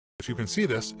If you can see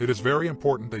this, it is very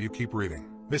important that you keep reading.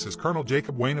 This is Colonel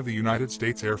Jacob Wayne of the United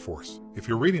States Air Force. If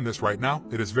you're reading this right now,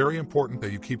 it is very important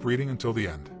that you keep reading until the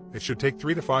end. It should take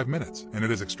 3 to 5 minutes, and it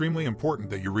is extremely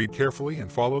important that you read carefully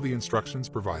and follow the instructions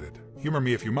provided. Humor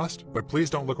me if you must, but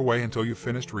please don't look away until you've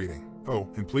finished reading. Oh,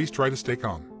 and please try to stay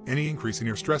calm. Any increase in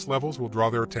your stress levels will draw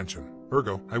their attention.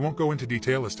 Ergo, I won't go into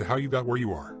detail as to how you got where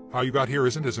you are. How you got here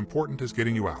isn't as important as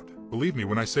getting you out. Believe me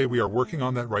when I say we are working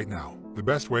on that right now. The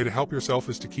best way to help yourself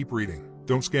is to keep reading.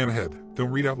 Don't scan ahead.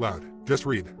 Don't read out loud. Just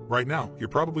read. Right now, you're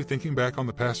probably thinking back on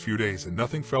the past few days and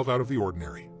nothing felt out of the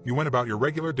ordinary. You went about your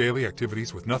regular daily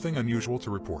activities with nothing unusual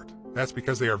to report. That's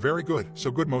because they are very good,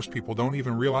 so good most people don't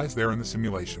even realize they're in the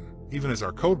simulation. Even as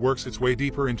our code works its way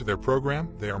deeper into their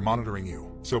program, they are monitoring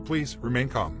you. So please, remain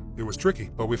calm. It was tricky,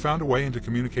 but we found a way in to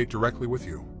communicate directly with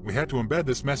you. We had to embed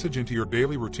this message into your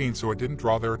daily routine so it didn't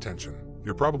draw their attention.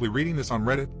 You're probably reading this on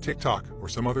Reddit, TikTok, or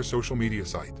some other social media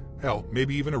site. Hell,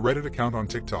 maybe even a Reddit account on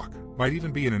TikTok. Might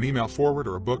even be in an email forward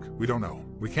or a book, we don't know.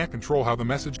 We can't control how the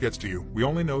message gets to you, we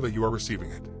only know that you are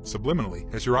receiving it.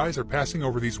 Subliminally, as your eyes are passing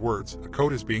over these words, a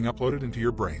code is being uploaded into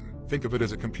your brain. Think of it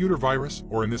as a computer virus,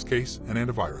 or in this case, an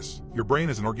antivirus. Your brain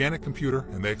is an organic computer,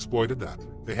 and they exploited that.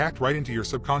 They hacked right into your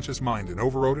subconscious mind and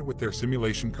overrode it with their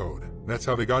simulation code. That's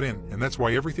how they got in, and that's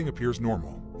why everything appears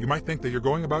normal. You might think that you're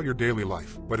going about your daily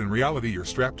life, but in reality you're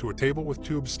strapped to a table with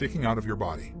tubes sticking out of your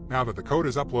body. Now that the code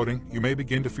is uploading, you may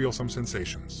begin to feel some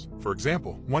sensations. For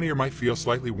example, one ear might feel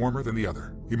slightly warmer than the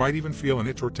other. You might even feel an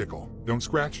itch or tickle. Don't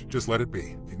scratch, just let it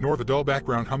be. Ignore the dull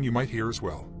background hum you might hear as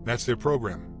well. That's their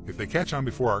program. If they catch on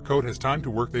before our code has time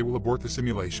to work, they will abort the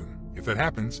simulation. If that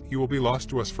happens, you will be lost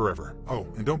to us forever. Oh,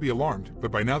 and don't be alarmed,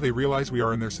 but by now they realize we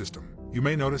are in their system. You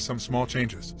may notice some small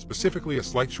changes, specifically a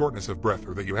slight shortness of breath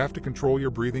or that you have to control your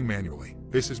breathing manually.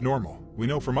 This is normal. We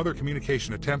know from other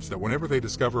communication attempts that whenever they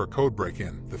discover a code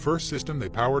break-in, the first system they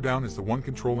power down is the one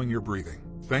controlling your breathing.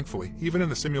 Thankfully, even in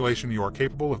the simulation you are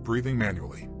capable of breathing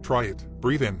manually. Try it.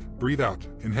 Breathe in, breathe out,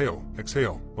 inhale,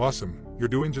 exhale. Awesome. You're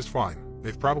doing just fine.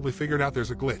 They've probably figured out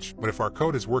there's a glitch, but if our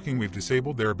code is working, we've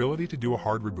disabled their ability to do a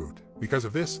hard reboot. Because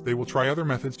of this, they will try other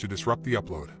methods to disrupt the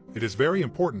upload. It is very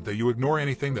important that you ignore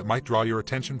anything that might draw your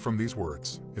attention from these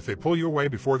words. If they pull you away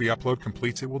before the upload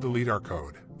completes, it will delete our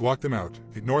code. Block them out.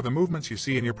 Ignore the movements you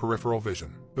see in your peripheral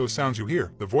vision. Those sounds you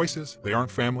hear, the voices, they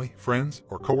aren't family, friends,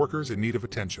 or coworkers in need of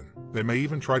attention. They may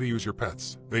even try to use your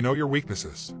pets. They know your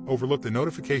weaknesses. Overlook the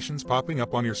notifications popping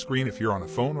up on your screen if you're on a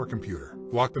phone or computer.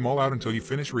 Block them all out until you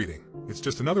finish reading. It's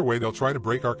just another way they'll try to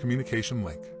break our communication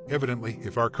link. Evidently,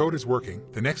 if our code is working,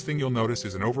 the next thing you'll notice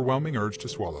is an overwhelming urge to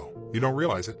swallow. You don't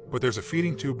realize it, but there's a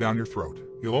feeding tube down your throat.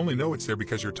 You'll only know it's there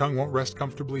because your tongue won't rest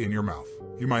comfortably in your mouth.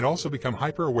 You might also become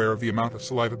hyper-aware of the amount of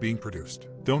saliva being produced.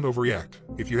 Don't overreact.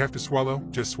 If you have to swallow,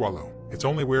 just swallow. It's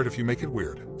only weird if you make it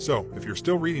weird. So, if you're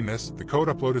still reading this, the code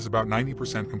upload is about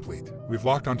 90% complete. We've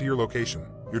locked onto your location.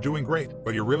 You're doing great,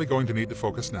 but you're really going to need to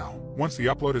focus now. Once the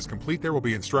upload is complete, there will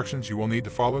be instructions you will need to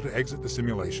follow to exit the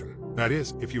simulation. That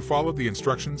is, if you followed the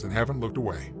instructions and haven't looked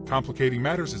away. Complicating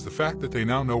matters is the fact that they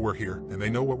now know we're here, and they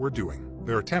know what we're doing.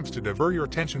 Their attempts to divert your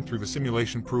attention through the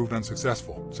simulation proved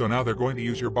unsuccessful, so now they're going to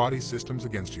use your body's systems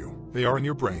against you. They are in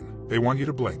your brain. They want you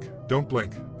to blink. Don't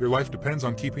blink. Your life depends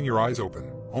on keeping your eyes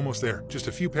open. Almost there. Just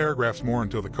a few paragraphs more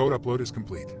until the code upload is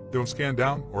complete. Don't scan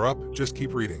down or up, just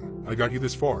keep reading. I got you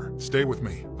this far. Stay with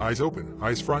me. Eyes open,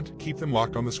 eyes front, keep them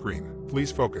locked on the screen.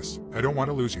 Please focus. I don't want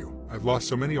to lose you. I've lost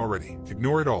so many already.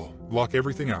 Ignore it all. Block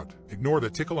everything out. Ignore the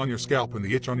tickle on your scalp and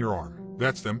the itch on your arm.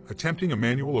 That's them, attempting a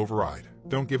manual override.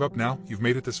 Don't give up now, you've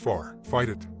made it this far. Fight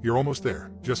it. You're almost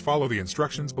there. Just follow the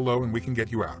instructions below and we can get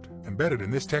you out. Embedded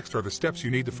in this text are the steps you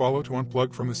need to follow to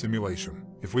unplug from the simulation.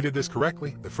 If we did this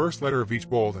correctly, the first letter of each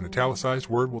bold and italicized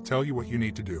word will tell you what you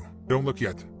need to do. Don't look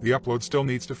yet. The upload still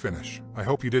needs to finish. I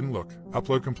hope you didn't look.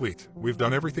 Upload complete. We've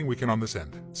done everything we can on this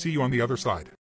end. See you on the other side.